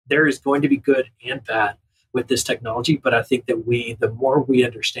there is going to be good and bad with this technology, but I think that the more we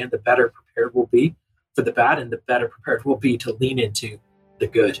understand, the better prepared we'll be for the bad, and the better prepared we'll be to lean into the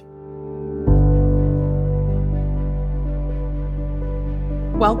good.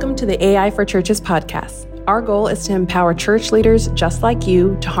 Welcome to the AI for Churches podcast. Our goal is to empower church leaders just like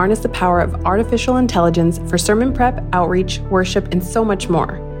you to harness the power of artificial intelligence for sermon prep, outreach, worship, and so much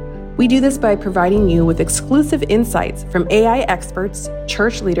more. We do this by providing you with exclusive insights from AI experts,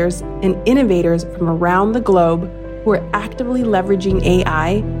 church leaders, and innovators from around the globe who are actively leveraging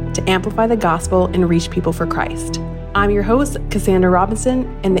AI to amplify the gospel and reach people for Christ. I'm your host, Cassandra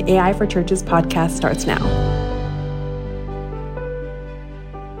Robinson, and the AI for Churches podcast starts now.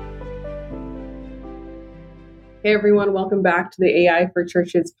 Hey everyone, welcome back to the AI for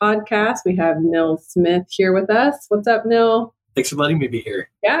Churches podcast. We have Nil Smith here with us. What's up, Nil? Thanks for letting me be here.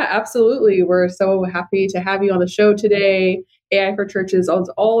 Yeah, absolutely. We're so happy to have you on the show today. AI for Churches is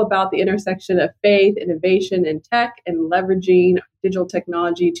all about the intersection of faith, innovation, and tech, and leveraging digital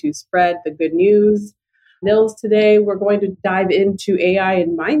technology to spread the good news. Nils, today we're going to dive into AI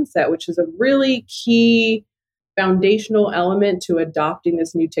and mindset, which is a really key foundational element to adopting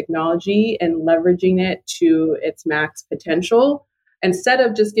this new technology and leveraging it to its max potential. Instead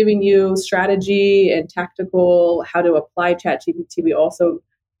of just giving you strategy and tactical how to apply ChatGPT, we also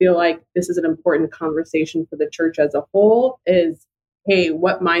feel like this is an important conversation for the church as a whole is, hey,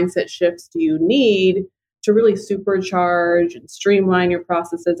 what mindset shifts do you need to really supercharge and streamline your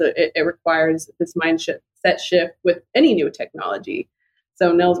processes? It requires this mindset shift with any new technology.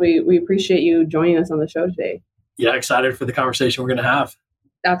 So Nils, we appreciate you joining us on the show today. Yeah, excited for the conversation we're going to have.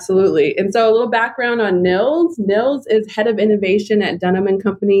 Absolutely. And so a little background on Nils. Nils is head of innovation at Dunham &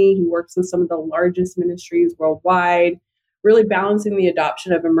 Company. He works with some of the largest ministries worldwide, really balancing the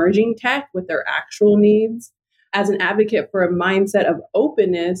adoption of emerging tech with their actual needs. As an advocate for a mindset of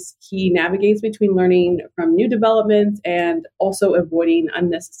openness, he navigates between learning from new developments and also avoiding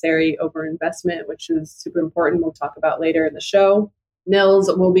unnecessary overinvestment, which is super important. We'll talk about later in the show.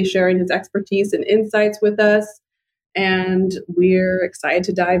 Nils will be sharing his expertise and insights with us, and we're excited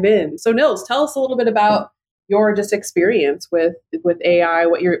to dive in. So Nils, tell us a little bit about your just experience with AI,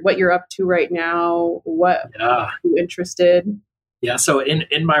 what you're up to right now, what you interested. Yeah, so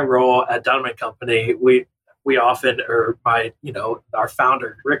in my role at Dunham & Company, we often, or our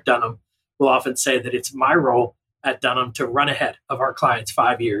founder, Rick Dunham, will often say that it's my role at Dunham to run ahead of our clients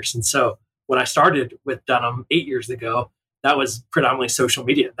 5 years. And so when I started with Dunham 8 years ago, that was predominantly social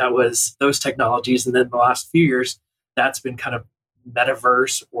media. That was those technologies. And then the last few years, that's been kind of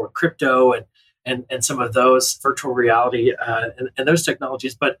metaverse or crypto and some of those virtual reality and those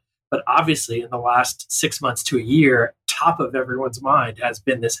technologies. But obviously in the last 6 months to a year, top of everyone's mind has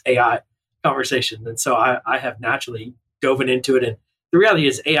been this AI conversation. And so I have naturally dove into it. And the reality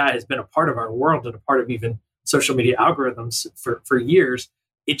is AI has been a part of our world and a part of even social media algorithms for years.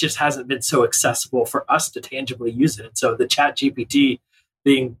 It just hasn't been so accessible for us to tangibly use it. And so the ChatGPT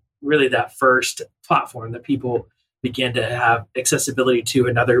being really that first platform that people began to have accessibility to.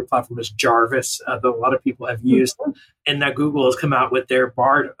 Another platform is Jarvis, that a lot of people have used. And now Google has come out with their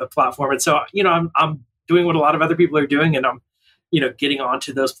Bard platform. And so, I'm doing what a lot of other people are doing, and I'm, getting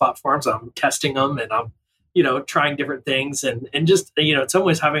onto those platforms. I'm testing them, and I'm, trying different things, and just, in some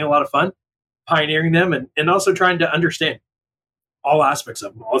ways having a lot of fun pioneering them, and also trying to understand all aspects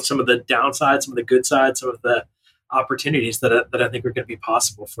of them, some of the downsides, some of the good sides, some of the opportunities that I think are going to be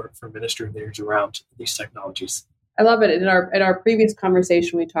possible for ministry leaders around these technologies. I love it. In our previous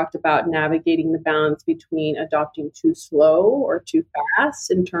conversation, we talked about navigating the balance between adopting too slow or too fast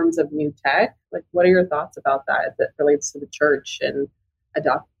in terms of new tech. Like, what are your thoughts about that as it relates to the church and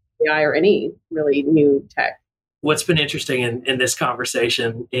adopting AI or any really new tech? What's been interesting in this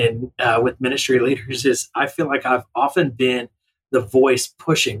conversation with ministry leaders is I feel like I've often been the voice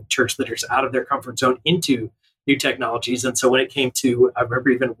pushing church leaders out of their comfort zone into new technologies. And so when it came to, I remember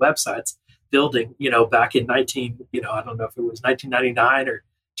even websites building, back in I don't know if it was 1999 or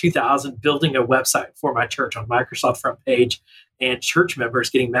 2000, building a website for my church on Microsoft front page, and church members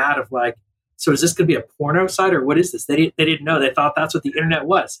getting mad of like, so is this going to be a porno site or what is this? They didn't know. They thought that's what the internet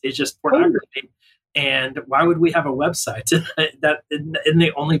was. It's just pornography. And why would we have a website that isn't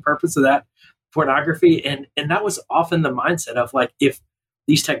the only purpose of that pornography? And that was often the mindset of like, if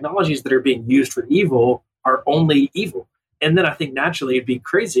these technologies that are being used for evil are only evil. And then I think naturally it'd be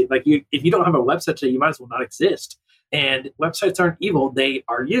crazy. Like if you don't have a website today, you might as well not exist. And websites aren't evil. They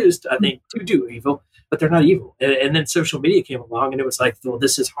are used, I think, to do evil, but they're not evil. And then social media came along and it was like, well,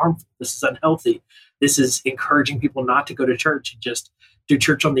 this is harmful. This is unhealthy. This is encouraging people not to go to church and just do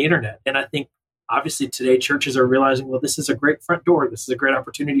church on the internet. And I think obviously today churches are realizing, well, this is a great front door. This is a great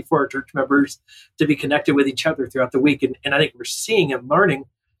opportunity for our church members to be connected with each other throughout the week. And I think we're seeing and learning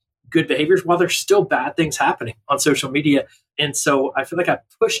good behaviors while there's still bad things happening on social media. And so I feel like I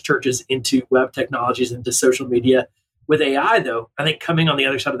push churches into web technologies, into social media. With AI, though, I think coming on the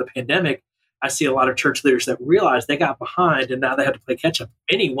other side of the pandemic, I see a lot of church leaders that realize they got behind and now they have to play catch up.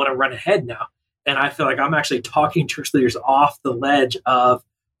 Many want to run ahead now. And I feel like I'm actually talking church leaders off the ledge of,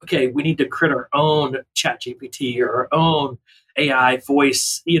 okay, we need to create our own chat GPT or our own AI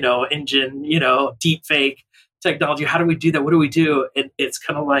voice, engine, deep fake technology. How do we do that? What do we do? And it's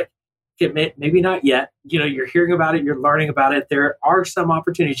kind of like, okay, maybe not yet. You're hearing about it, you're learning about it. There are some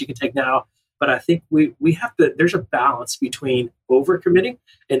opportunities you can take now, but I think we have to, there's a balance between overcommitting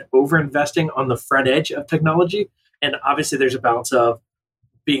and overinvesting on the front edge of technology. And obviously there's a balance of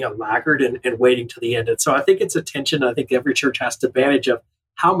being a laggard and waiting to the end. And so I think it's a tension. I think every church has to manage of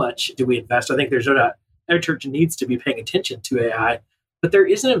how much do we invest. I think every church needs to be paying attention to AI, but there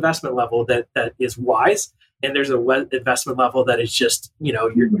is an investment level that is wise. And there's an investment level that is just,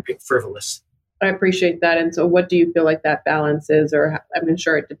 you're being frivolous. I appreciate that. And so what do you feel like that balance is? Or I'm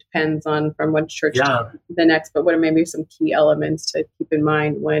sure it depends on from one church to the next, but what are maybe some key elements to keep in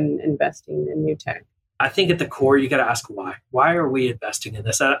mind when investing in new tech? I think at the core, you got to ask why. Why are we investing in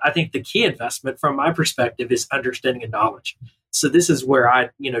this? I think the key investment from my perspective is understanding and knowledge. So this is where I,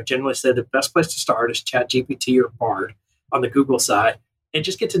 generally say the best place to start is ChatGPT or Bard on the Google side and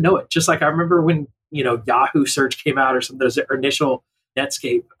just get to know it. Just like I remember when, Yahoo search came out or some of those initial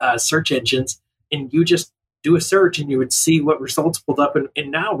Netscape search engines, and you just do a search and you would see what results pulled up. And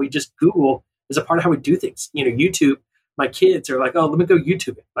now we just Google is a part of how we do things. YouTube, my kids are like, oh, let me go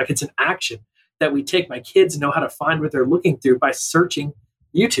YouTube it. Like it's an action that we take. My kids know how to find what they're looking through by searching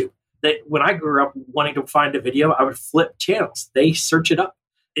YouTube. That when I grew up wanting to find a video, I would flip channels. They search it up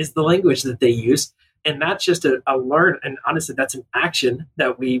is the language that they use. And that's just a learn. And honestly, that's an action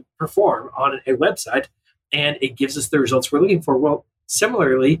that we perform on a website and it gives us the results we're looking for. Well,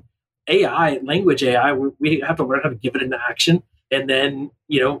 similarly, AI, language AI, we have to learn how to give it an action. And then,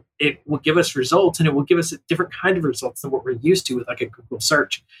 it will give us results and it will give us a different kind of results than what we're used to with like a Google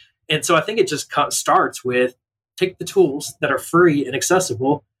search. And so I think it just starts with take the tools that are free and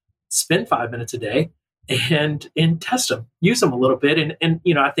accessible, spend 5 minutes a day and test them, use them a little bit. And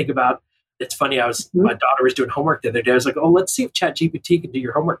I think about, it's funny, my daughter was doing homework the other day. I was like, oh, let's see if ChatGPT can do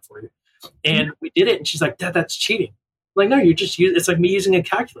your homework for you. And we did it. And she's like, Dad, that's cheating. I'm like, no, it's like me using a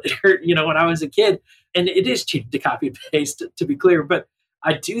calculator, when I was a kid. And it is cheating to copy and paste, to be clear. But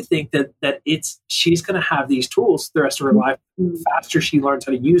I do think that she's going to have these tools the rest of her life. The faster she learns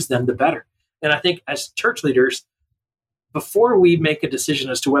how to use them, the better. And I think as church leaders, before we make a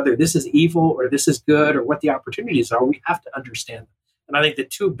decision as to whether this is evil or this is good or what the opportunities are, we have to understand them. And I think the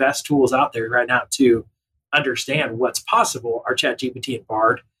two best tools out there right now to understand what's possible are ChatGPT and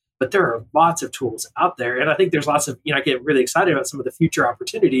Bard. But there are lots of tools out there. And I think there's lots of, I get really excited about some of the future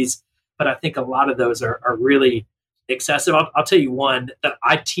opportunities, but I think a lot of those are really excessive. I'll tell you one that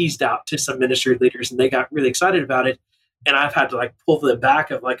I teased out to some ministry leaders and they got really excited about it. And I've had to pull them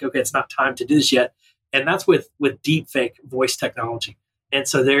back of okay, it's not time to do this yet. And that's with deep fake voice technology. And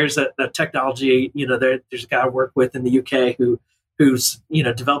so there's a technology, there's a guy I work with in the UK who's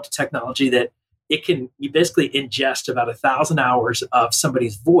developed a technology that you basically ingest about 1,000 hours of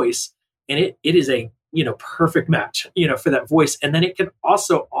somebody's voice, and it is a perfect match for that voice, and then it can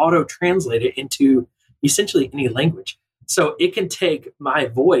also auto translate it into essentially any language. So it can take my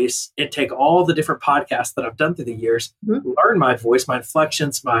voice and take all the different podcasts that I've done through the years, learn my voice, my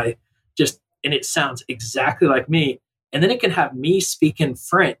inflections, and it sounds exactly like me, and then it can have me speak in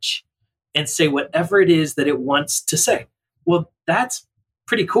French and say whatever it is that it wants to say. Well, that's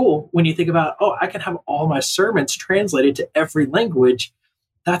pretty cool when you think about, I can have all my sermons translated to every language.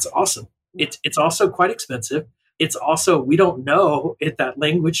 That's awesome. It's also quite expensive. It's also, we don't know if that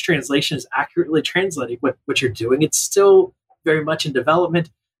language translation is accurately translating what you're doing. It's still very much in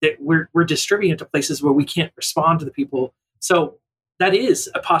development that we're distributing it to places where we can't respond to the people. So that is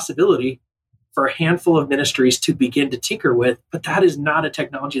a possibility for a handful of ministries to begin to tinker with, but that is not a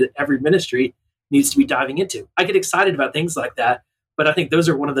technology that every ministry needs to be diving into. I get excited about things like that, but I think those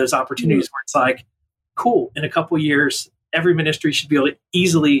are one of those opportunities where it's like, cool, in a couple of years, every ministry should be able to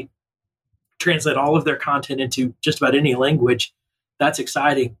easily translate all of their content into just about any language. That's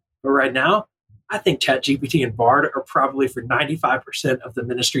exciting. But right now, I think ChatGPT and Bard are probably for 95% of the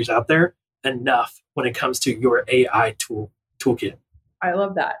ministries out there enough when it comes to your AI toolkit. I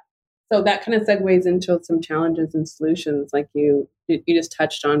love that. So that kind of segues into some challenges and solutions like you just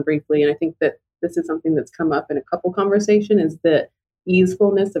touched on briefly. And I think that this is something that's come up in a couple conversations, is that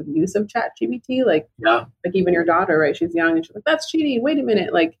easefulness of use of ChatGPT. Like even your daughter, right? She's young and she's like, that's cheating. Wait a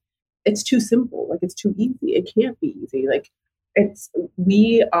minute. Like, it's too simple. Like, it's too easy. It can't be easy. Like,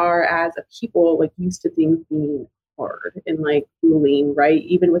 we are as a people like used to things being hard and like grueling, right?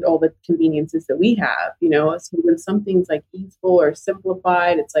 Even with all the conveniences that we have, So when something's like easeful or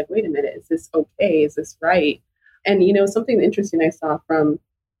simplified, it's like, wait a minute, is this okay? Is this right? And something interesting I saw from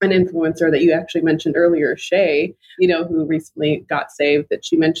an influencer that you actually mentioned earlier, Shay, who recently got saved, that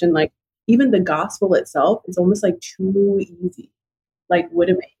she mentioned like even the gospel itself is almost like too easy. Like, wait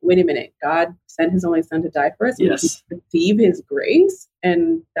a minute. God sent his only son to die for us. Yes. We receive his grace.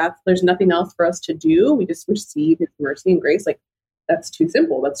 And there's nothing else for us to do. We just receive his mercy and grace. Like, that's too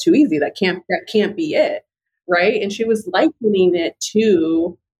simple. That's too easy. That can't be it. Right. And she was likening it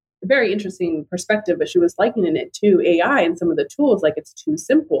to a very interesting perspective, but she was likening it to AI and some of the tools. Like, it's too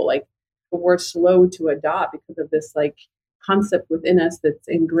simple. Like, we're slow to adopt because of this, like, concept within us that's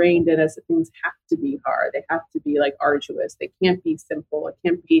ingrained in us that things have to be hard. They have to be like arduous. They can't be simple. It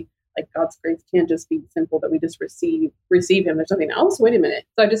can't be like God's grace can't just be simple that we just receive him. There's nothing else. Wait a minute.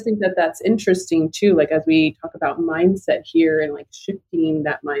 So I just think that that's interesting too. Like, as we talk about mindset here and like shifting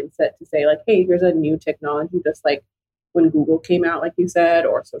that mindset to say like, hey, here's a new technology, just like when Google came out, like you said,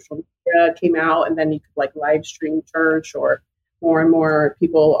 or social media came out, and then you could like live stream church, or more and more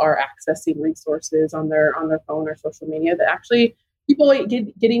people are accessing resources on their phone or social media that actually people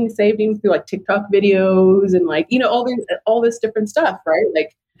getting saved even through like TikTok videos and like, all this different stuff, right?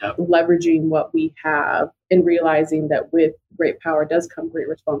 Like leveraging what we have and realizing that with great power does come great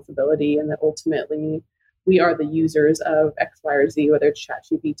responsibility, and that ultimately we are the users of X, Y, or Z, whether it's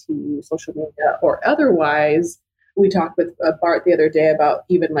ChatGPT, social media, or otherwise. We talked with Bart the other day about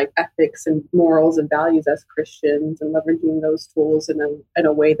even like ethics and morals and values as Christians, and leveraging those tools in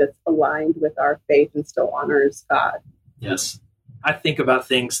a way that's aligned with our faith and still honors God. Yes. I think about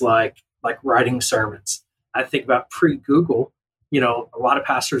things like writing sermons. I think about pre-Google, a lot of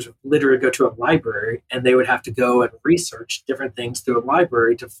pastors would literally go to a library and they would have to go and research different things through a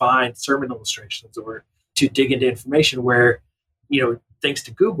library to find sermon illustrations or to dig into information where, thanks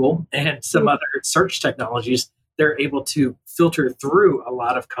to Google and some other search technologies, they're able to filter through a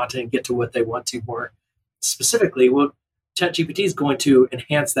lot of content and get to what they want to more specifically. Well, ChatGPT is going to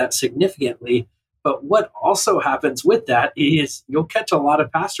enhance that significantly. But what also happens with that is you'll catch a lot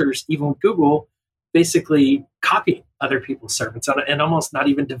of pastors, even with Google, basically copying other people's sermons and almost not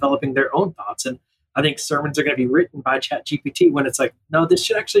even developing their own thoughts. And I think sermons are going to be written by ChatGPT when it's like, no, this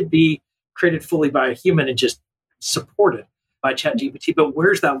should actually be created fully by a human and just supported by ChatGPT. But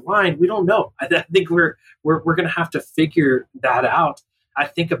where's that line? We don't know. I think we're going to have to figure that out. I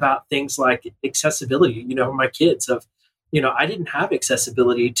think about things like accessibility. My kids I didn't have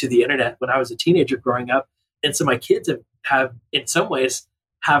accessibility to the internet when I was a teenager growing up, and so my kids have in some ways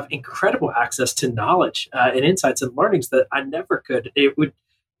have incredible access to knowledge and insights and learnings that I never could. It would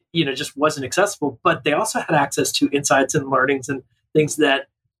just wasn't accessible. But they also had access to insights and learnings and things that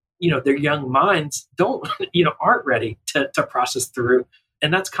their young minds aren't ready to process through.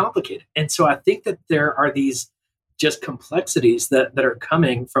 And that's complicated. And so I think that there are these just complexities that are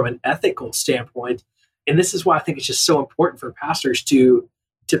coming from an ethical standpoint. And this is why I think it's just so important for pastors to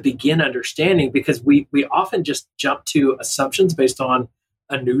begin understanding, because we often just jump to assumptions based on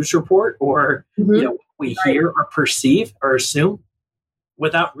a news report or what we hear or perceive or assume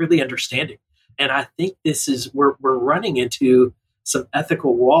without really understanding. And I think this is we're running into some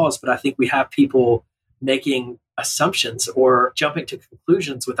ethical walls, but I think we have people making assumptions or jumping to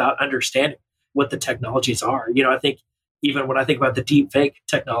conclusions without understanding what the technologies are. I think even when I think about the deep fake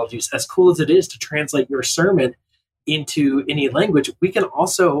technologies, as cool as it is to translate your sermon into any language,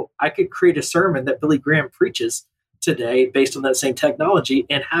 I could create a sermon that Billy Graham preaches today based on that same technology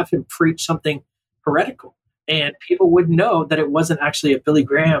and have him preach something heretical. And people would know that it wasn't actually a Billy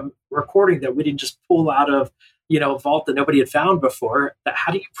Graham recording that we didn't just pull out of a vault that nobody had found before.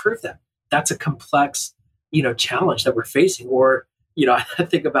 How do you prove that? That's a complex, challenge that we're facing. Or, I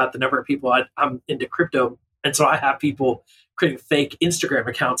think about the number of people I'm into crypto. And so I have people creating fake Instagram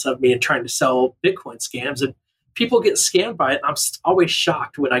accounts of me and trying to sell Bitcoin scams, and people get scammed by it. I'm always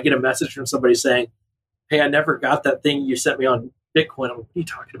shocked when I get a message from somebody saying, hey, I never got that thing you sent me on Bitcoin. I'm like, what are you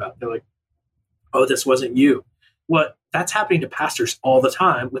talking about? They're like, oh, this wasn't you. Well, that's happening to pastors all the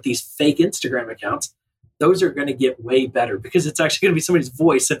time with these fake Instagram accounts. Those are going to get way better because it's actually going to be somebody's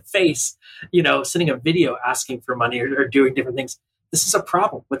voice and face, sending a video asking for money or doing different things. This is a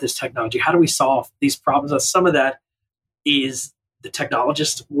problem with this technology. How do we solve these problems? Some of that is the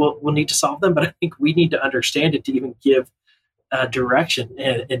technologists will need to solve them, but I think we need to understand it to even give direction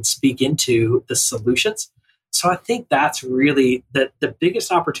and speak into the solutions. So I think that's really the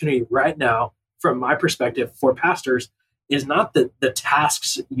biggest opportunity right now, from my perspective, for pastors is not the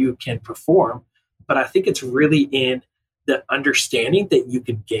tasks you can perform, but I think it's really in the understanding that you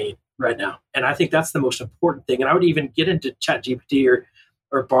can gain right now. And I think that's the most important thing. And I would even get into ChatGPT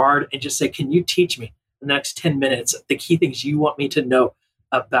or Bard and just say, can you teach me the next 10 minutes the key things you want me to know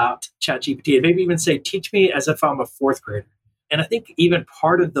about ChatGPT? And maybe even say, teach me as if I'm a fourth grader. And I think even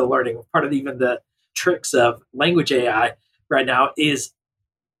part of the learning, part of even the tricks of language AI right now is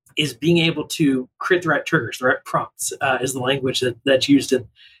being able to create the right triggers, the right prompts, is the language that's used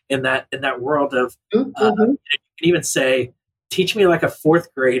in that world of. You can even say, teach me like a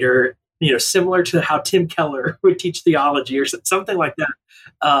fourth grader, similar to how Tim Keller would teach theology or something like that.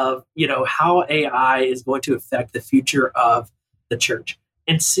 Of how AI is going to affect the future of the church,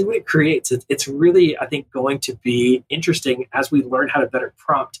 and see what it creates. It's really, I think, going to be interesting as we learn how to better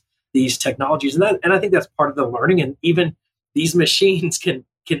prompt these technologies, and I think that's part of the learning. And even these machines can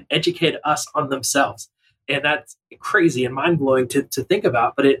educate us on themselves, and that's crazy and mind blowing to think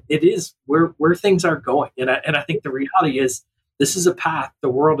about. But it is where things are going, and I think the reality is this is a path the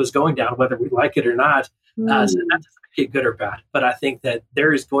world is going down, whether we like it or not. So that doesn't make it good or bad, but I think that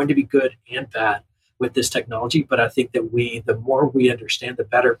there is going to be good and bad with this technology. But I think that the more we understand, the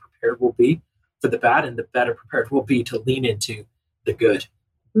better prepared we'll be for the bad, and the better prepared we'll be to lean into the good.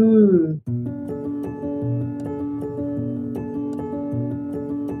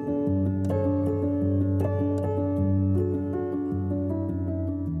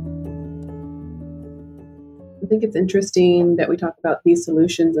 I think it's interesting that we talk about these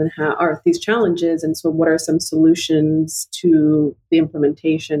solutions and how are these challenges. And so what are some solutions to the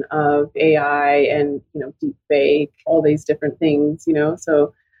implementation of AI and, deep fake, all these different things,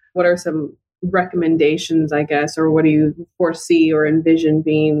 so what are some recommendations, I guess, or what do you foresee or envision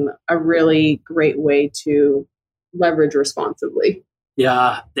being a really great way to leverage responsibly?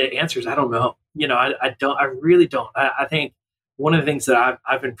 Yeah, the answer is I don't know. I really don't. I think one of the things that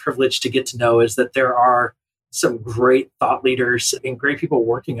I've been privileged to get to know is that there are some great thought leaders and great people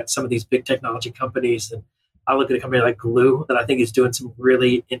working at some of these big technology companies. And I look at a company like Glue that I think is doing some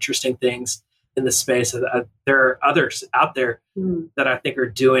really interesting things in the space. There are others out there that I think are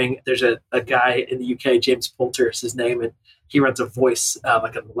doing. There's a guy in the UK, James Poulter is his name, and he runs a voice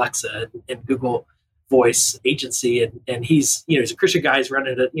like an Alexa and Google Voice agency. And he's a Christian guy. He's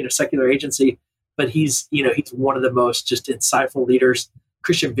running a secular agency, but he's one of the most just insightful leaders.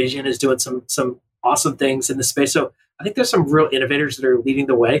 Christian Vision is doing some awesome things in the space. So I think there's some real innovators that are leading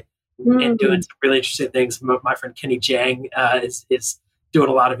the way and doing some really interesting things. My friend Kenny Jang is doing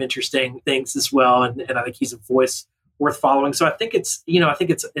a lot of interesting things as well, and I think he's a voice worth following. So I think it's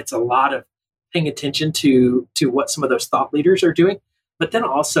a lot of paying attention to what some of those thought leaders are doing. But then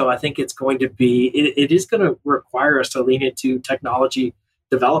also I think it's going to be it is going to require us to lean into technology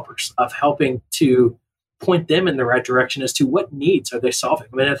developers of helping to point them in the right direction as to what needs are they solving.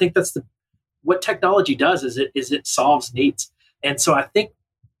 I mean, I think that's what technology does is it solves needs. And so I think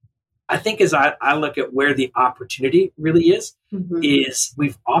as I look at where the opportunity really is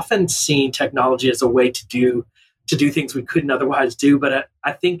we've often seen technology as a way to do things we couldn't otherwise do. But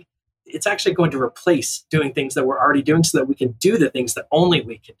I think it's actually going to replace doing things that we're already doing so that we can do the things that only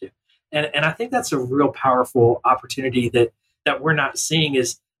we can do. And I think that's a real powerful opportunity that we're not seeing.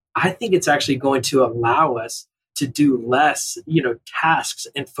 Is I think it's actually going to allow us to do less, tasks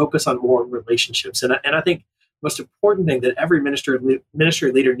and focus on more relationships. And I think most important thing that every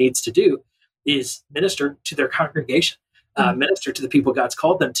ministry leader needs to do is minister to their congregation, minister to the people God's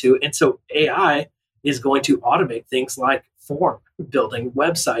called them to. And so AI is going to automate things like form building,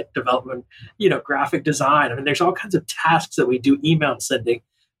 website development, graphic design. I mean, there's all kinds of tasks that we do, email sending,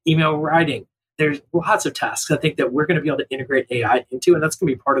 email writing. There's lots of tasks I think that we're going to be able to integrate AI into, and that's going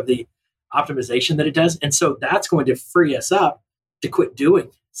to be part of the optimization that it does. And so that's going to free us up to quit doing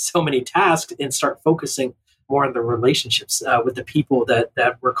so many tasks and start focusing more on the relationships with the people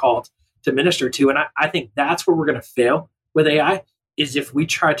that we're called to minister to. And I think that's where we're going to fail with AI, is if we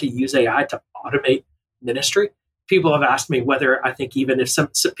try to use AI to automate ministry. People have asked me whether I think even if some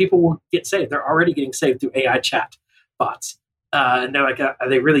people will get saved, they're already getting saved through AI chat bots. And they're like, are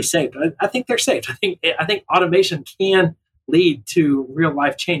they really saved? I think they're saved. I think automation can lead to real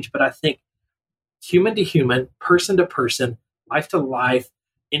life change, but I think human to human, person to person, life to life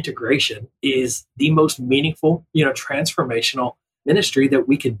integration is the most meaningful, transformational ministry that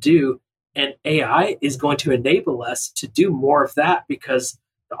we could do. And AI is going to enable us to do more of that, because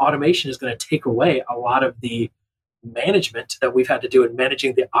the automation is going to take away a lot of the management that we've had to do in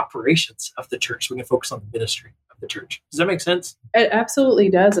managing the operations of the church. So we can focus on the ministry of the church. Does that make sense? It absolutely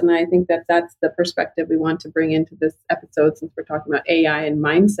does. And I think that that's the perspective we want to bring into this episode, since we're talking about AI and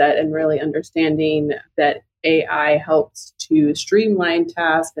mindset, and really understanding that AI helps to streamline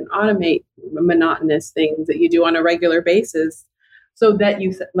tasks and automate monotonous things that you do on a regular basis, so that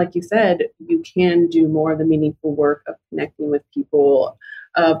you, like you said, you can do more of the meaningful work of connecting with people,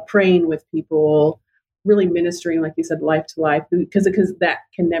 of praying with people, really ministering, like you said, life to life, because that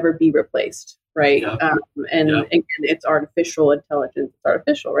can never be replaced, right? Yeah. And Yeah. again, it's artificial intelligence. It's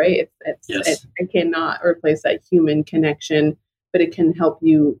artificial, right? Yes. It cannot replace that human connection, but it can help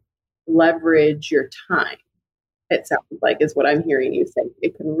you leverage your time. It sounds like is what I'm hearing you say.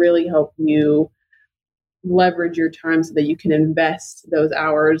 It can really help you leverage your time so that you can invest those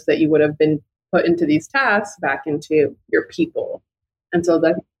hours that you would have been put into these tasks back into your people. And so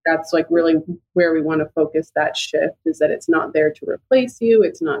that's like really where we want to focus that shift, is that it's not there to replace you.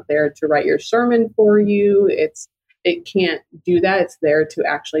 It's not there to write your sermon for you. It can't do that. It's there to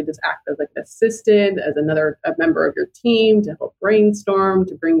actually just act as like an assistant, as a member of your team, to help brainstorm,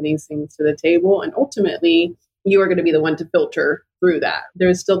 to bring these things to the table. And ultimately, you are going to be the one to filter through that.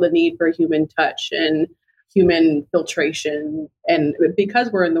 There's still the need for human touch and human filtration. And because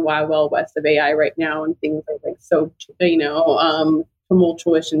we're in the wild west of AI right now, and things are like so,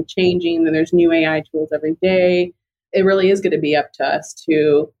 tumultuous and changing, and there's new AI tools every day, it really is going to be up to us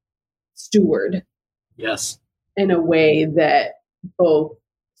to steward. Yes. In a way that both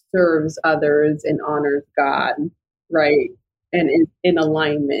serves others and honors God, right? And is in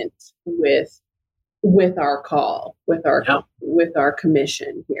alignment with our call, with our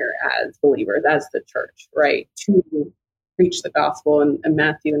commission here as believers, as the church, right? To preach the gospel. And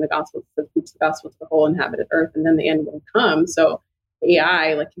Matthew in the gospel says, preach the gospel to the whole inhabited earth, and then the end will come. So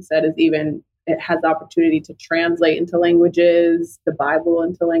AI, like you said, it has the opportunity to translate into languages, the Bible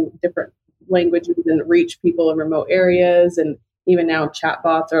into different languages, and reach people in remote areas. And even now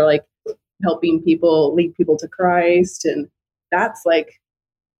chatbots are like helping people lead people to Christ. And that's like,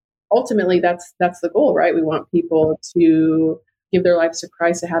 ultimately that's the goal, right? We want people to give their lives to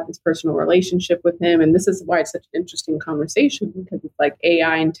Christ, to have this personal relationship with him. And this is why it's such an interesting conversation, because it's like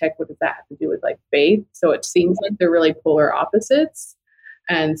AI and tech, what does that have to do with like faith? So it seems like they're really polar opposites.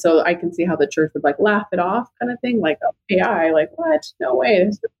 And so I can see how the church would like laugh it off, kind of thing, like, oh, AI, like what? No way,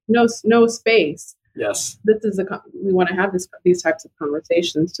 there's no space. Yes. We want to have these types of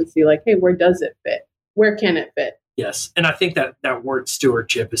conversations to see like, hey, where does it fit? Where can it fit? Yes. And I think that word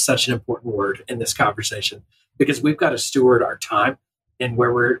stewardship is such an important word in this conversation, because we've got to steward our time and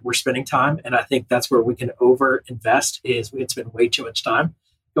where we're spending time. And I think that's where we can over invest, is we can spend way too much time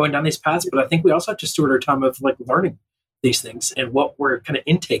going down these paths. But I think we also have to steward our time of like learning these things and what we're kind of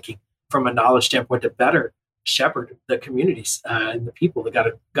intaking from a knowledge standpoint to better shepherd the communities and the people that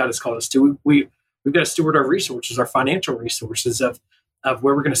God has called us to. We've got to steward our resources, our financial resources of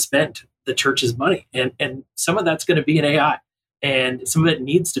where we're going to spend the church's money. And some of that's going to be in AI, and some of it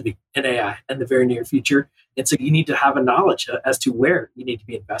needs to be in AI in the very near future. And so you need to have a knowledge as to where you need to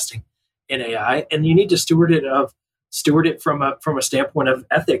be investing in AI, and you need to steward it from a standpoint of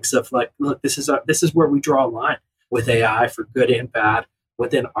ethics of like, look, this is where we draw a line with AI for good and bad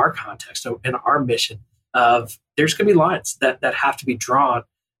within our context and our mission of there's going to be lines that have to be drawn,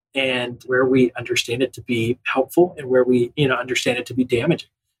 and where we understand it to be helpful and where we understand it to be damaging.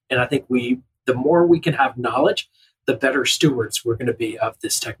 And I think the more we can have knowledge, the better stewards we're going to be of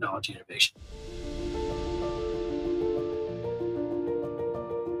this technology innovation.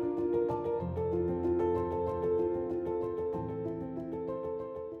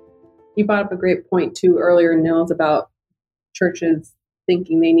 You brought up a great point too earlier, Nils, about churches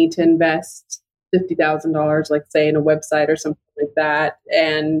thinking they need to invest $50,000, like say in a website or something like that.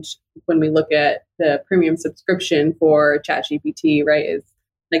 And when we look at the premium subscription for ChatGPT, right, is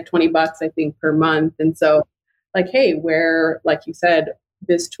like $20, I think, per month. And so like, hey, where, like you said,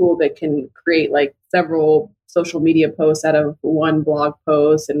 this tool that can create like several social media posts out of one blog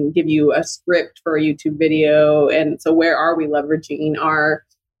post and give you a script for a YouTube video. And so where are we leveraging our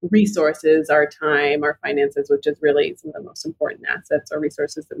resources, our time, our finances, which is really some of the most important assets or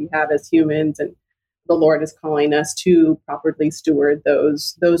resources that we have as humans. And the Lord is calling us to properly steward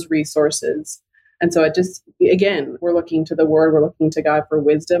those resources. And so it just, again, we're looking to the Word, we're looking to God for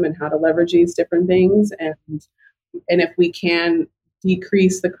wisdom and how to leverage these different things. And if we can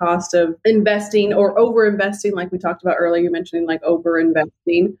decrease the cost of investing or over investing, like we talked about earlier, you mentioning like over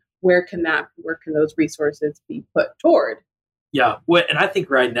investing, where can those resources be put toward? Yeah. And I think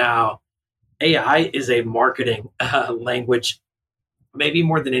right now, AI is a marketing language, maybe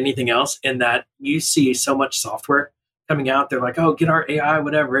more than anything else, in that you see so much software coming out. They're like, oh, get our AI,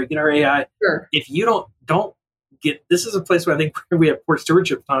 whatever, get our AI. Sure. If you don't this is a place where I think we have poor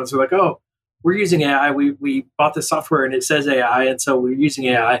stewardship on. So we're like, oh, we're using AI. We bought the software and it says AI, and so we're using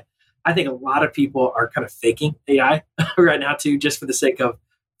AI. I think a lot of people are kind of faking AI right now too, just for the sake of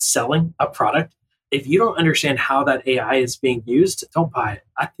selling a product. If you don't understand how that AI is being used, don't buy it.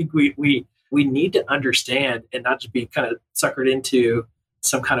 I think we need to understand and not just be kind of suckered into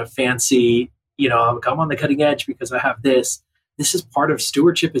some kind of fancy, I'm on the cutting edge because I have this. This is part of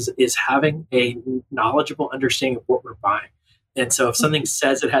stewardship is having a knowledgeable understanding of what we're buying. And so if something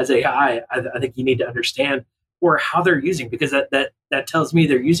says it has AI, I think you need to understand or how they're using, because that tells me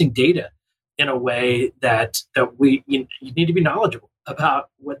they're using data in a way that you need to be knowledgeable about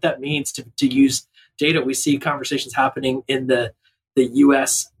what that means to use data. We see conversations happening in the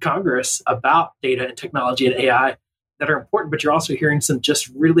US Congress about data and technology and AI that are important, but you're also hearing some just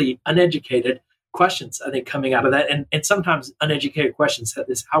really uneducated questions, I think, coming out of that. And sometimes uneducated questions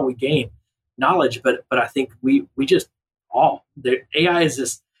is how we gain knowledge. But I think we just the AI is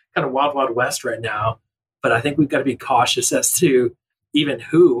this kind of wild, wild west right now. But I think we've got to be cautious as to even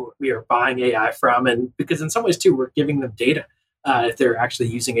who we are buying AI from. And because in some ways, too, we're giving them data if they're actually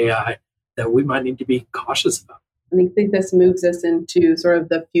using AI that we might need to be cautious about. I think this moves us into sort of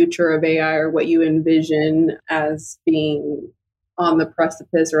the future of AI, or what you envision as being on the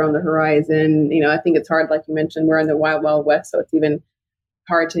precipice or on the horizon. I think it's hard, like you mentioned, we're in the wild, wild west, so it's even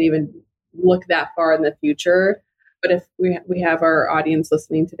hard to even look that far in the future. But if we have our audience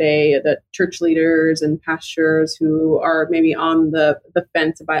listening today, the church leaders and pastors who are maybe on the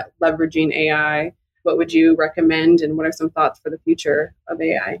fence about leveraging AI, what would you recommend, and what are some thoughts for the future of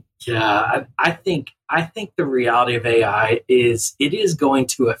AI? Yeah, I think the reality of AI is it is going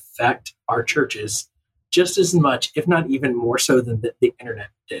to affect our churches just as much, if not even more so, than the internet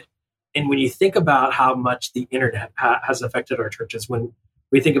did. And when you think about how much the internet has affected our churches, when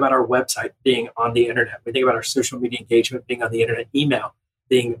we think about our website being on the internet, we think about our social media engagement being on the internet, email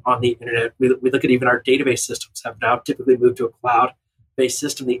being on the internet, we look at even our database systems have now typically moved to a cloud-based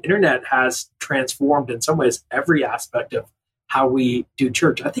system. The internet has transformed in some ways every aspect of how we do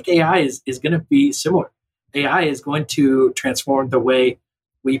church. I think AI is going to be similar. AI is going to transform the way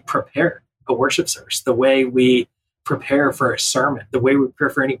we prepare a worship service, the way we prepare for a sermon, the way we prepare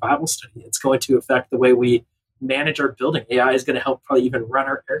for any Bible study. It's going to affect the way we manage our building. AI is going to help probably even run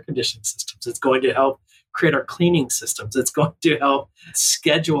our air conditioning systems. It's going to help create our cleaning systems. It's going to help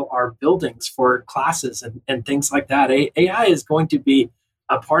schedule our buildings for classes and things like that. AI is going to be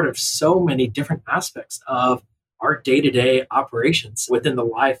a part of so many different aspects of our day-to-day operations within the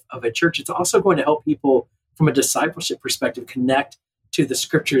life of a church. It's also going to help people from a discipleship perspective connect to the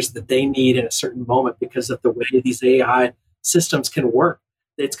scriptures that they need in a certain moment because of the way these AI systems can work.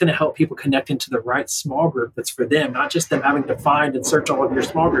 It's going to help people connect into the right small group that's for them, not just them having to find and search all of your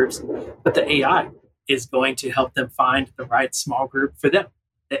small groups, but the AI is going to help them find the right small group for them.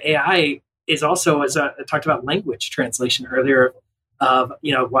 The AI is also, as I talked about language translation earlier,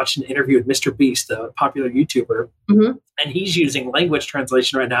 watching an interview with Mr. Beast, a popular YouTuber, and he's using language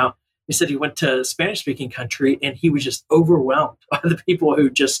translation right now. He said he went to a Spanish-speaking country and he was just overwhelmed by the people who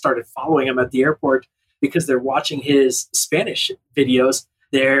just started following him at the airport because they're watching his Spanish videos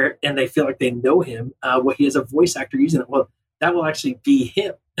there and they feel like they know him. He is a voice actor using it. Well, that will actually be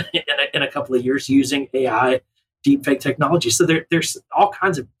him in a couple of years using AI deepfake technology. So there's all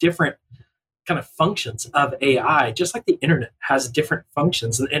kinds of different kind of functions of AI, just like the internet has different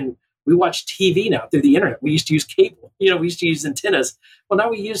functions. And we watch TV now through the internet. We used to use cable. We used to use antennas. Well, now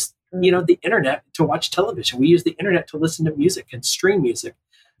we use, the internet to watch television. We use the internet to listen to music and stream music.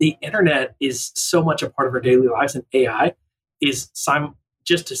 The internet is so much a part of our daily lives, and AI is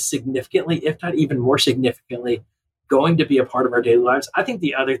just as significantly, if not even more significantly, going to be a part of our daily lives. I think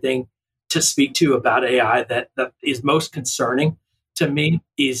the other thing to speak to about AI that is most concerning to me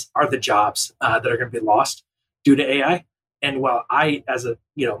are the jobs that are going to be lost due to AI. And while I, as a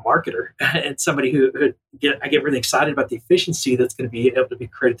marketer and somebody I get really excited about the efficiency that's going to be able to be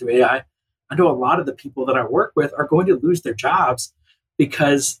created through AI, I know a lot of the people that I work with are going to lose their jobs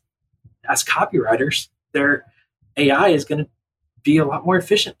because as copywriters, their AI is going to be a lot more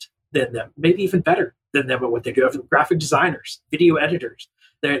efficient than them, maybe even better than them at what they do. Graphic designers, video editors,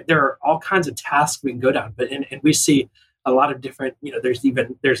 there are all kinds of tasks we can go down. But and we see a lot of different,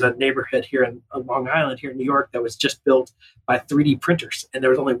 there's a neighborhood here in Long Island, here in New York, that was just built by 3D printers. And there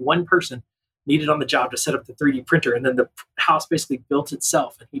was only one person needed on the job to set up the 3D printer. And then the house basically built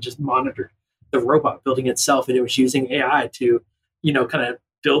itself. And he just monitored the robot building itself. And it was using AI to, kind of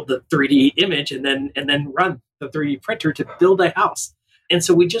build the 3D image and then run the 3D printer to build a house. And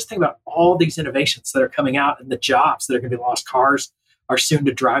so we just think about all these innovations that are coming out and the jobs that are going to be lost. Cars are soon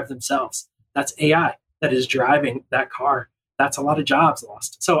to drive themselves. That's AI. that is driving that car, that's a lot of jobs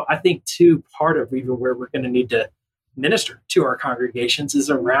lost. So I think too, part of even where we're going to need to minister to our congregations is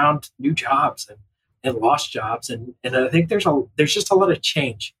around new jobs and lost jobs. And I think there's just a lot of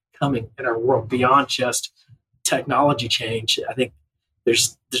change coming in our world beyond just technology change. I think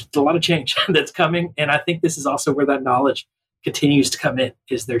there's a lot of change that's coming. And I think this is also where that knowledge continues to come in,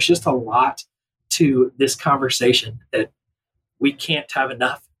 is there's just a lot to this conversation that we can't have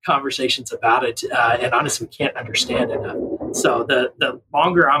enough conversations about it. And honestly, we can't understand enough. So the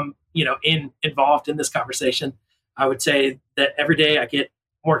longer I'm, involved in this conversation, I would say that every day I get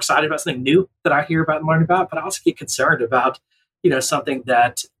more excited about something new that I hear about and learn about, but I also get concerned about, something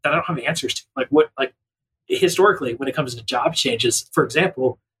that I don't have answers to. Like historically, when it comes to job changes, for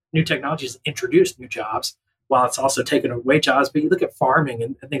example, new technologies introduced new jobs while it's also taken away jobs. But you look at farming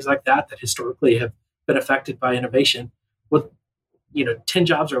and things like that historically have been affected by innovation. Well, 10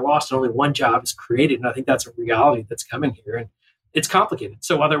 jobs are lost and only one job is created. And I think that's a reality that's coming here. And it's complicated.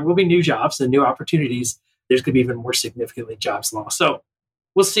 So while there will be new jobs and new opportunities, there's going to be even more significantly jobs lost. So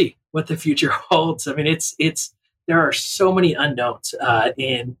we'll see what the future holds. I mean, there are so many unknowns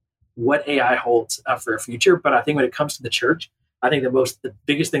in what AI holds for a future. But I think when it comes to the church, I think the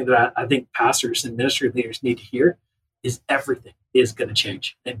biggest thing that I think pastors and ministry leaders need to hear is everything is going to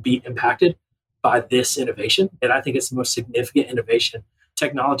change and be impacted by this innovation. And I think it's the most significant innovation,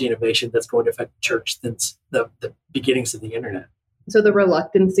 technology innovation, that's going to affect the church since the beginnings of the internet. So the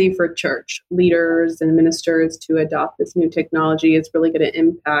reluctancy for church leaders and ministers to adopt this new technology is really going to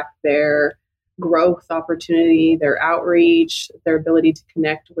impact their growth opportunity, their outreach, their ability to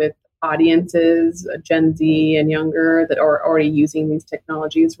connect with audiences, Gen Z and younger, that are already using these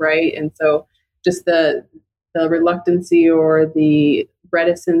technologies, right? And so just the reluctancy or the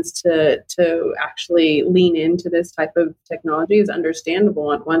reticence to actually lean into this type of technology is understandable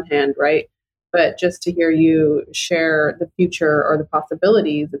on one hand, right? But just to hear you share the future or the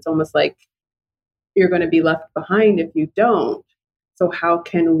possibilities, it's almost like you're going to be left behind if you don't. So how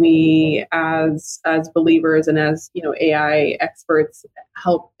can we, as believers and as AI experts,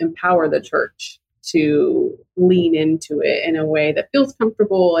 help empower the church to lean into it in a way that feels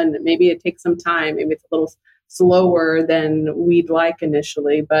comfortable? And maybe it takes some time. Maybe it's a little slower than we'd like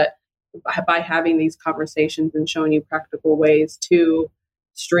initially, but by having these conversations and showing you practical ways to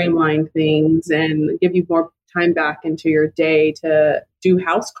streamline things and give you more time back into your day to do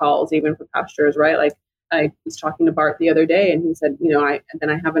house calls, even for pastors, right? Like I was talking to Bart the other day and he said, I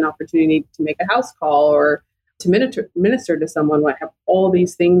have an opportunity to make a house call or to minister to someone. I have all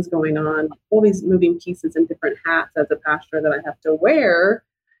these things going on, all these moving pieces and different hats as a pastor that I have to wear.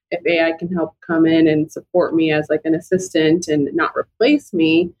 If AI can help come in and support me as like an assistant and not replace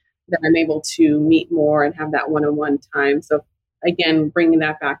me, then I'm able to meet more and have that one-on-one time. So again, bringing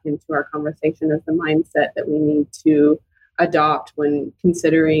that back into our conversation is the mindset that we need to adopt when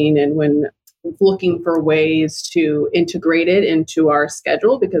considering and when looking for ways to integrate it into our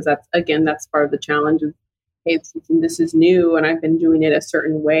schedule, because that's part of the challenge. Hey, this is new and I've been doing it a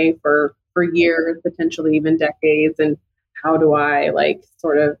certain way for years, potentially even decades. And how do I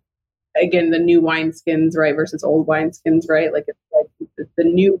again, the new wineskins, right, versus old wineskins, right? Like, it's like the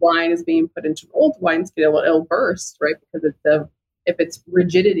new wine is being put into an old wineskin, it'll burst, right? Because if it's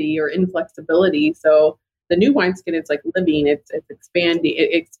rigidity or inflexibility. So the new wineskin, it's like living, it's expanding,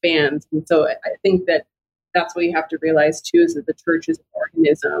 it expands. And so I think that's what you have to realize too, is that the church is an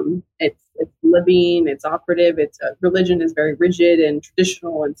organism. It's living, it's operative. Religion is very rigid and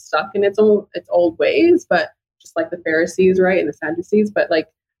traditional and stuck in its old ways, but just like the Pharisees, right, and the Sadducees. But like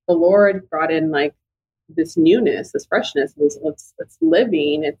the Lord brought in like this newness, this freshness. It's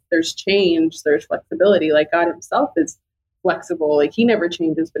living. There's change. There's flexibility. Like God Himself is flexible. Like He never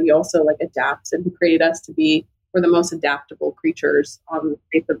changes, but He also like adapts, and He created us to be, we're the most adaptable creatures on the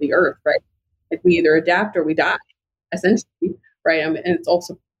face of the earth, right? Like we either adapt or we die, essentially, right? And it's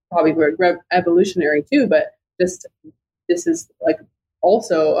also probably evolutionary too, but this is like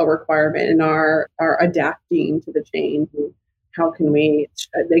also a requirement in our adapting to the change. And how can we,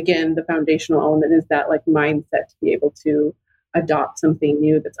 again, the foundational element is that like mindset to be able to adopt something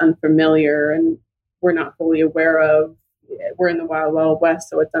new that's unfamiliar and we're not fully aware of. We're in the wild, wild west,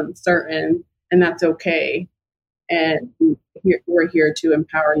 so it's uncertain, and that's okay. And we're here to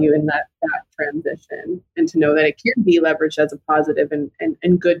empower you in that transition and to know that it can be leveraged as a positive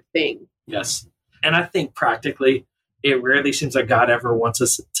and good thing. Yes. And I think practically, it rarely seems like God ever wants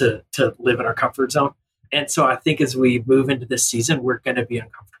us to live in our comfort zone. And so I think as we move into this season, we're going to be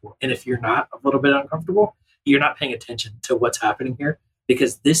uncomfortable. And if you're not a little bit uncomfortable, you're not paying attention to what's happening here,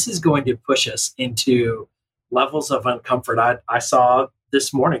 because this is going to push us into levels of uncomfort. I saw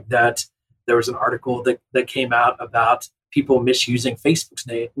this morning that there was an article that came out about people misusing Facebook's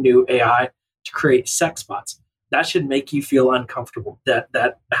new AI to create sex bots. That should make you feel uncomfortable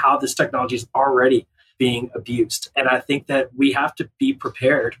that how this technology is already being abused. And I think that we have to be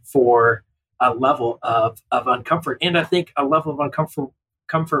prepared for a level of uncomfort. And I think a level of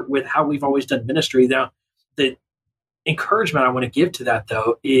comfort with how we've always done ministry. Now, the encouragement I want to give to that,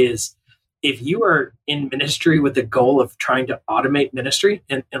 though, is if you are in ministry with the goal of trying to automate ministry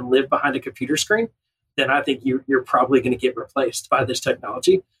and live behind a computer screen, then I think you're probably going to get replaced by this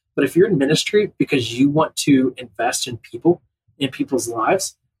technology. But if you're in ministry because you want to invest in people, in people's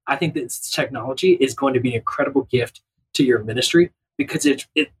lives, I think that this technology is going to be an incredible gift to your ministry, because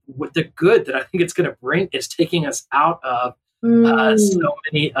the good that I think it's going to bring is taking us out of so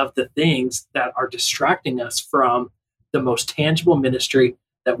many of the things that are distracting us from the most tangible ministry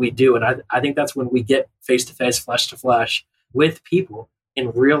that we do. And I think that's when we get face to face, flesh to flesh with people in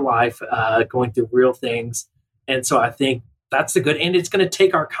real life, going through real things. And so I think that's the good. And it's going to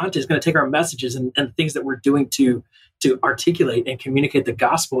take our content, it's going to take our messages and things that we're doing to articulate and communicate the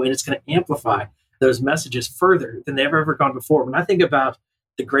gospel, and it's going to amplify those messages further than they've ever gone before. When I think about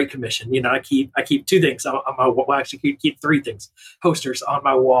the Great Commission, I keep two things on my wall. Well, actually, keep three things, posters on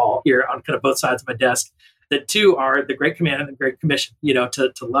my wall here on kind of both sides of my desk. The two are the Great Command and the Great Commission,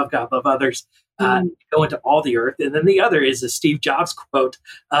 to love God, love others, go into all the earth. And then the other is a Steve Jobs quote,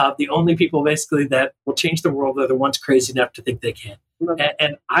 the only people basically that will change the world are the ones crazy enough to think they can.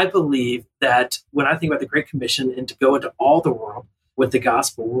 And I believe that when I think about the Great Commission and to go into all the world with the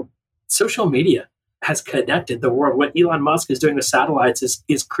gospel, social media has connected the world. What Elon Musk is doing with satellites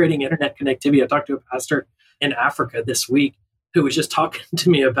is creating internet connectivity. I talked to a pastor in Africa this week who was just talking to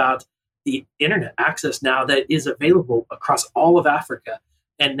me about the internet access now that is available across all of Africa.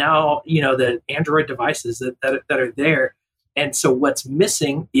 And now, the Android devices that are there. And so what's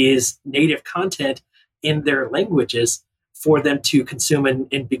missing is native content in their languages for them to consume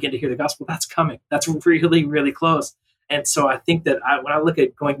and begin to hear the gospel. That's coming. That's really, really close. And so I think that when I look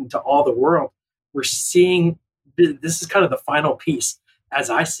at going into all the world, we're seeing this is kind of the final piece, as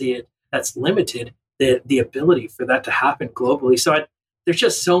I see it, that's limited the ability for that to happen globally. So there's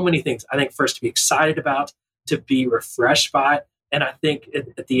just so many things I think for us to be excited about, to be refreshed by. And I think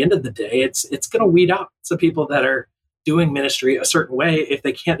at the end of the day, it's going to weed out some people that are doing ministry a certain way if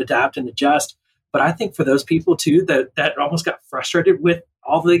they can't adapt and adjust. But I think for those people too that almost got frustrated with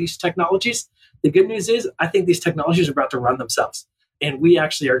all these technologies, the good news is I think these technologies are about to run themselves. And we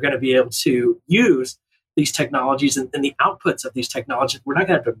actually are going to be able to use these technologies and the outputs of these technologies. We're not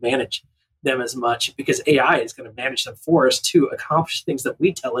going to have to manage them as much because AI is going to manage them for us to accomplish things that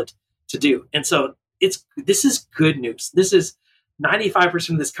we tell it to do. And so this is good news. This is 95%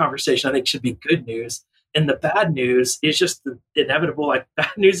 of this conversation, I think, should be good news. And the bad news is just the inevitable, like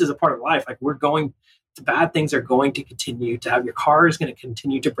bad news is a part of life. Like the bad things are going to continue to have. Your car is going to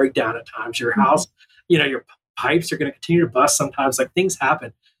continue to break down at times. Your house, your pipes are going to continue to bust sometimes. Like things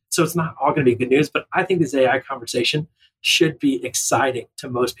happen. So it's not all going to be good news. But I think this AI conversation should be exciting to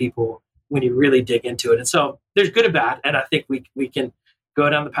most people when you really dig into it. And so there's good and bad. And I think we can go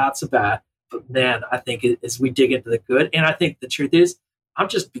down the paths of bad. But man, I think as we dig into the good, and I think the truth is, I'm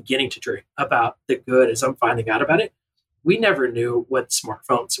just beginning to dream about the good as I'm finding out about it. We never knew what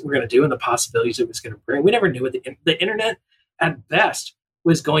smartphones were going to do and the possibilities it was going to bring. We never knew what the internet, at best,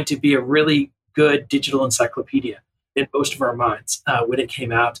 was going to be a really good digital encyclopedia in most of our minds when it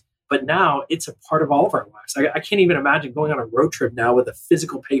came out. But now it's a part of all of our lives. I can't even imagine going on a road trip now with a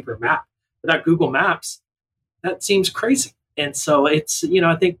physical paper map. Without Google Maps, that seems crazy. And so it's,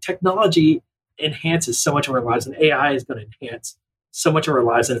 I think technology enhances so much of our lives, and AI is going to enhance so much of our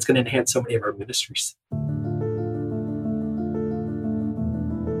lives, and it's going to enhance so many of our ministries.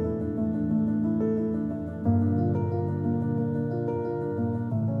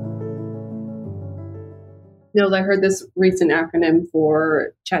 Nils, I heard this recent acronym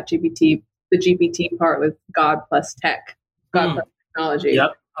for ChatGPT. The GPT part was God plus tech, God plus technology.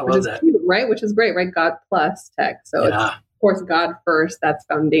 Yep, I love that. Cute, right? Which is great, right? God plus tech. So it's, of course, God first. That's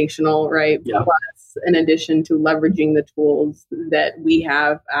foundational, right? Yeah. Plus, in addition to leveraging the tools that we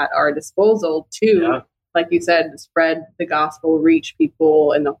have at our disposal to, like you said, spread the gospel, reach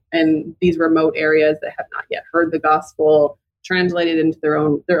people in these remote areas that have not yet heard the gospel, translated into their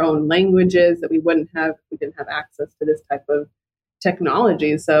own languages that we wouldn't have if we didn't have access to this type of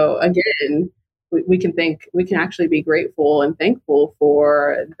technology. So again, we can actually be grateful and thankful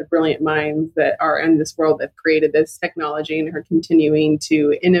for the brilliant minds that are in this world that created this technology and are continuing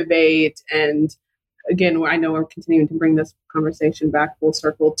to innovate. And again, I know we're continuing to bring this conversation back full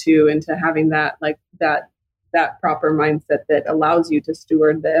circle too, into having that that proper mindset that allows you to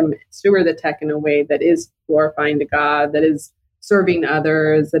steward the tech in a way that is glorifying to God, that is serving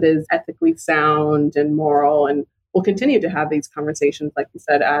others, that is ethically sound and moral. And we'll continue to have these conversations, like you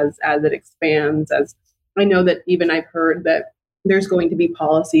said, as it expands. As I know that even I've heard that there's going to be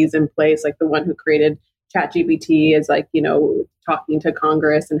policies in place, like the one who created ChatGPT is like, talking to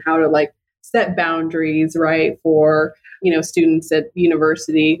Congress and how to like set boundaries, right, for, students at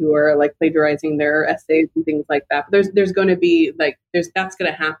university who are like plagiarizing their essays and things like that. But there's going to be that's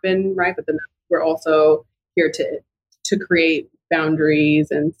going to happen, right? But then we're also here to create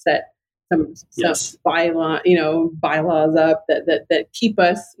boundaries and set some bylaws up that keep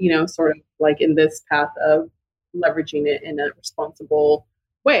us, sort of like in this path of leveraging it in a responsible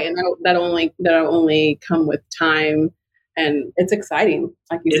way. And that'll only come with time, and it's exciting.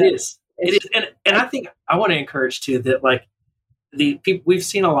 Like you said, it is. And I think I want to encourage too that like the people, we've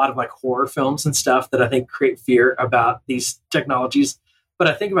seen a lot of like horror films and stuff that I think create fear about these technologies. But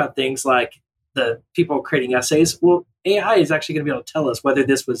I think about things like the people creating essays. Well, AI is actually going to be able to tell us whether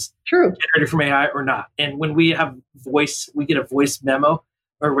this was true generated from AI or not. And when we get a voice memo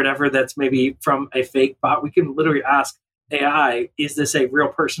or whatever that's maybe from a fake bot, we can literally ask AI, is this a real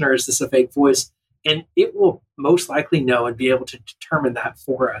person or is this a fake voice? And it will most likely know and be able to determine that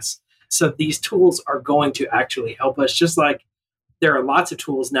for us. So these tools are going to actually help us, just like there are lots of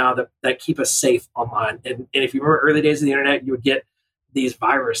tools now that keep us safe online. And if you remember early days of the internet, you would get these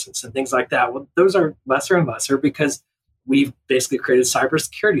viruses and things like that. Well, those are lesser and lesser because we've basically created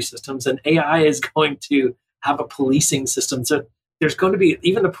cybersecurity systems, and AI is going to have a policing system. So there's going to be,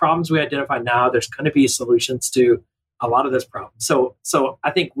 even the problems we identify now, there's going to be solutions to a lot of those problems. So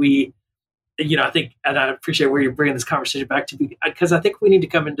I think and I appreciate where you're bringing this conversation back to, because I think we need to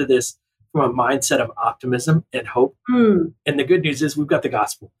come into this from a mindset of optimism and hope. And the good news is we've got the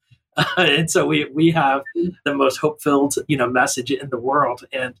gospel. And so we have the most hope-filled, message in the world.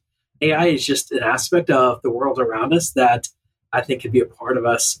 And AI is just an aspect of the world around us that I think could be a part of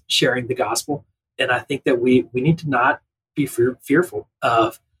us sharing the gospel. And I think that we need to not be fearful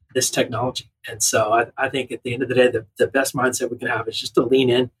of this technology. And so I think at the end of the day, the best mindset we can have is just to lean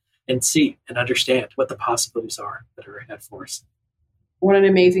in and see and understand what the possibilities are that are ahead for us. What an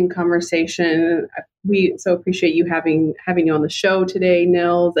amazing conversation. We so appreciate you having you on the show today,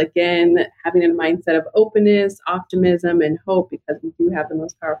 Nils. Again, having a mindset of openness, optimism, and hope, because we do have the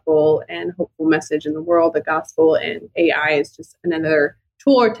most powerful and hopeful message in the world, the gospel, and AI is just another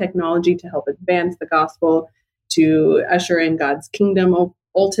tool or technology to help advance the gospel, to usher in God's kingdom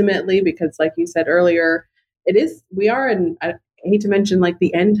ultimately, because like you said earlier, we are in, I hate to mention like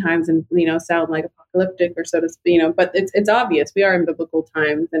the end times and, sound like apocalyptic or so to speak, but it's obvious we are in biblical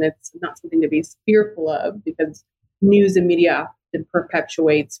times, and it's not something to be fearful of, because news and media often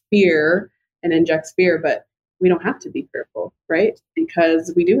perpetuates fear and injects fear, but we don't have to be fearful, right?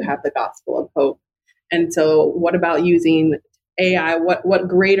 Because we do have the gospel of hope. And so what about using AI? What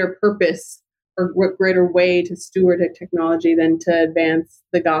greater purpose or what greater way to steward technology than to advance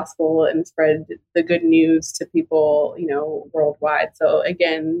the gospel and spread the good news to people, worldwide. So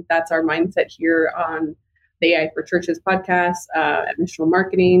again, that's our mindset here on the AI for Churches podcast at Missional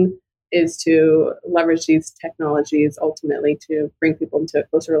Marketing, is to leverage these technologies ultimately to bring people into a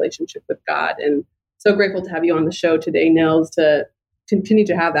closer relationship with God. And so grateful to have you on the show today, Nils, to continue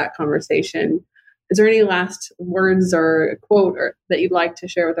to have that conversation. Is there any last words or quote that you'd like to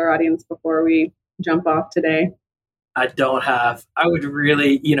share with our audience before we jump off today? I don't have. I would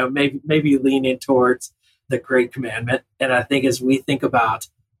really, maybe lean in towards the great commandment. And I think as we think about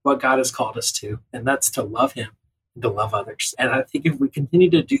what God has called us to, and that's to love him and to love others. And I think if we continue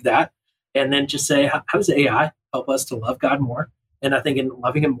to do that, and then just say, how does AI help us to love God more? And I think in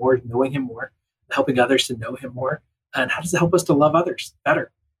loving him more, knowing him more, helping others to know him more, and how does it help us to love others better?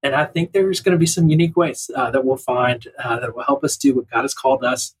 And I think there's going to be some unique ways that we'll find that will help us do what God has called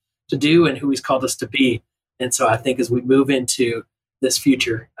us to do and who he's called us to be. And so I think as we move into this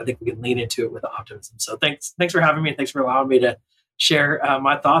future, I think we can lean into it with optimism. So thanks for having me, and thanks for allowing me to share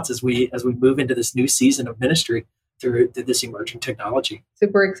my thoughts as we move into this new season of ministry through this emerging technology.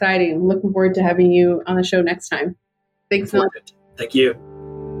 Super exciting. Looking forward to having you on the show next time. Thanks, Nils. Thank you.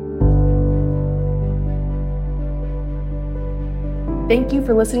 Thank you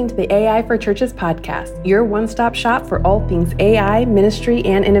for listening to the AI for Churches podcast, your one-stop shop for all things AI, ministry,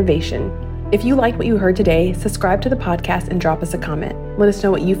 and innovation. If you liked what you heard today, subscribe to the podcast and drop us a comment. Let us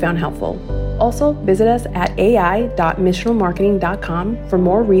know what you found helpful. Also, visit us at ai.missionalmarketing.com for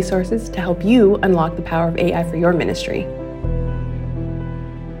more resources to help you unlock the power of AI for your ministry.